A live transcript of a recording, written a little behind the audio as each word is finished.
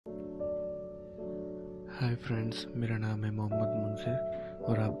Hi friends, मेरा नाम है मोहम्मद मुनसिर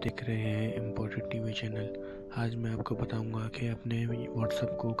और आप देख रहे हैं इम्पोर्टेड टीवी चैनल। आज मैं आपको बताऊंगा कि अपने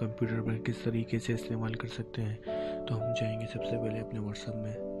व्हाट्सएप को कंप्यूटर पर किस तरीके से इस्तेमाल कर सकते हैं। तो हम जाएंगे सबसे पहले अपने व्हाट्सएप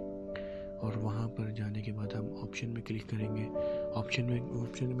में और वहां पर जाने के बाद हम ऑप्शन में क्लिक करेंगे। ऑप्शन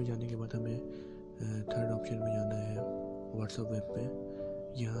में जाने के बाद हमें थर्ड ऑप्शन में जाना है व्हाट्सएप वेब पे।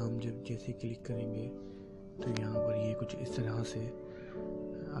 यहाँ हम जब जैसे क्लिक करेंगे तो यहाँ पर ये कुछ इस तरह से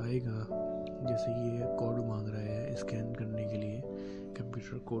आएगा। जैसे ये कोड मांग रहा है स्कैन करने के लिए,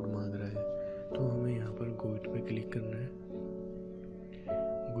 कंप्यूटर कोड मांग रहा है, तो हमें यहाँ पर गो इट पे क्लिक करना है।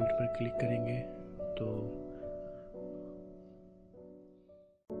 गो इट पर क्लिक करेंगे तो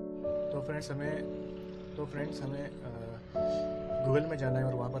फ्रेंड्स हमें गूगल में जाना है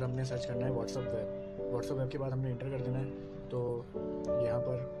और वहाँ पर हमने सर्च करना है व्हाट्सएप वेब के बाद हमने इंटर कर देना है। तो यहाँ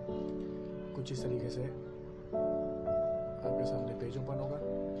पर कुछ इस तरीके से आपके सामने पेज ओपन होगा।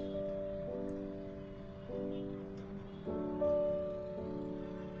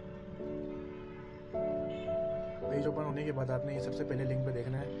 पेज ओपन होने के बाद आपने ये सबसे पहले लिंक पे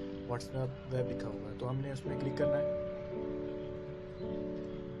देखना है व्हाट्सएप वेब लिखा होगा, तो हमने उसमें क्लिक करना है।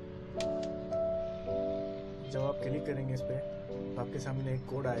 जब आप क्लिक करेंगे इस पर तो आपके सामने एक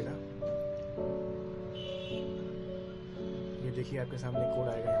कोड आएगा। ये देखिए आपके सामने एक कोड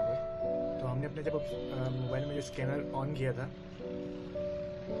आएगा यहाँ पर। तो हमने अपने जब मोबाइल में जो स्कैनर ऑन किया था,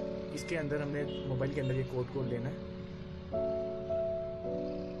 इसके अंदर हमने मोबाइल के अंदर ये कोड लेना है,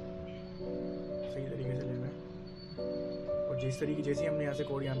 सही तरीके से लेना है। और जैसे ही हमने यहाँ से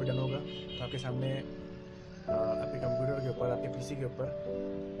कोड यहाँ पे डन होगा तो आपके सामने आपके कंप्यूटर के ऊपर, आपके पीसी के ऊपर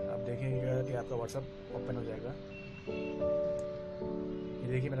आप देखेंगे कि आपका व्हाट्सएप ओपन हो जाएगा। ये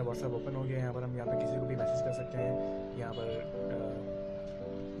देखिए मेरा व्हाट्सएप ओपन हो गया। यहाँ पर हम यहाँ पे किसी को भी मैसेज कर सकते हैं, यहाँ पर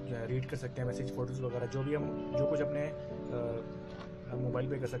रीड कर सकते हैं मैसेज, फोटोज़ वगैरह, जो कुछ अपने हम मोबाइल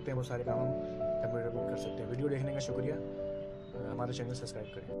पे कर सकते हैं वो सारे काम हम कंप्यूटर पर कर सकते हैं। वीडियो देखने का शुक्रिया। हमारे चैनल सब्सक्राइब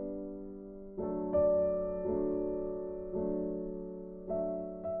करें।